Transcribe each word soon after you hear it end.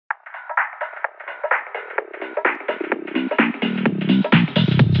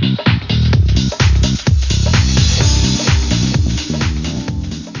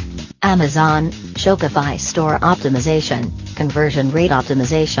Amazon, Shopify store optimization, conversion rate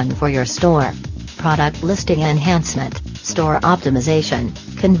optimization for your store. Product listing enhancement, store optimization,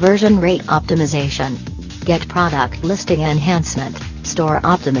 conversion rate optimization. Get product listing enhancement, store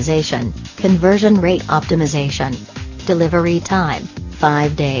optimization, conversion rate optimization. Delivery time,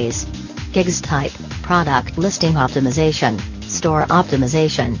 5 days. Gigs type, product listing optimization, store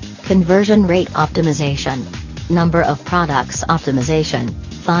optimization, conversion rate optimization. Number of products optimization,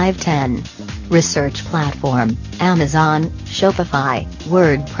 510. Research platform, Amazon, Shopify,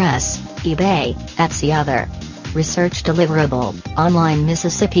 WordPress, eBay, Etsy other. Research deliverable, online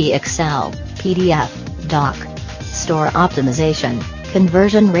Mississippi Excel, PDF, Doc. Store optimization,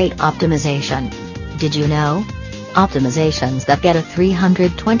 conversion rate optimization. Did you know? Optimizations that get a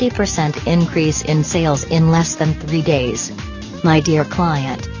 320% increase in sales in less than 3 days. My dear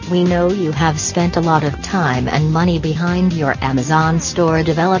client, we know you have spent a lot of time and money behind your Amazon store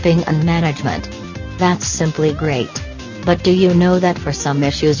developing and management. That's simply great. But do you know that for some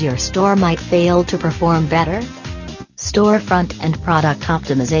issues your store might fail to perform better? Storefront and product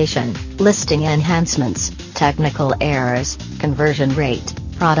optimization, listing enhancements, technical errors, conversion rate,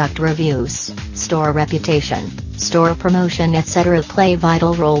 product reviews, store reputation, store promotion etc. play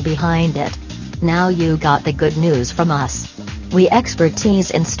vital role behind it. Now you got the good news from us. We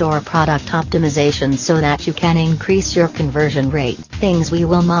expertise in store product optimization so that you can increase your conversion rate. Things we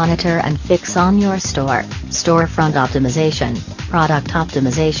will monitor and fix on your store: storefront optimization, product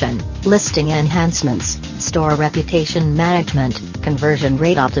optimization, listing enhancements, store reputation management, conversion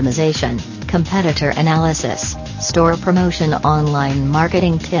rate optimization, competitor analysis, store promotion, online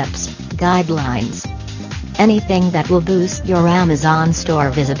marketing tips, guidelines. Anything that will boost your Amazon store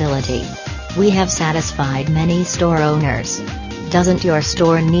visibility. We have satisfied many store owners. Doesn't your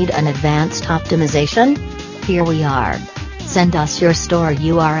store need an advanced optimization? Here we are. Send us your store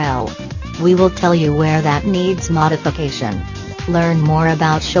URL. We will tell you where that needs modification. Learn more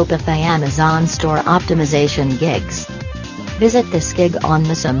about Shopify Amazon store optimization gigs. Visit this gig on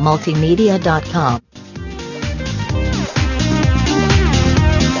missamultimedia.com.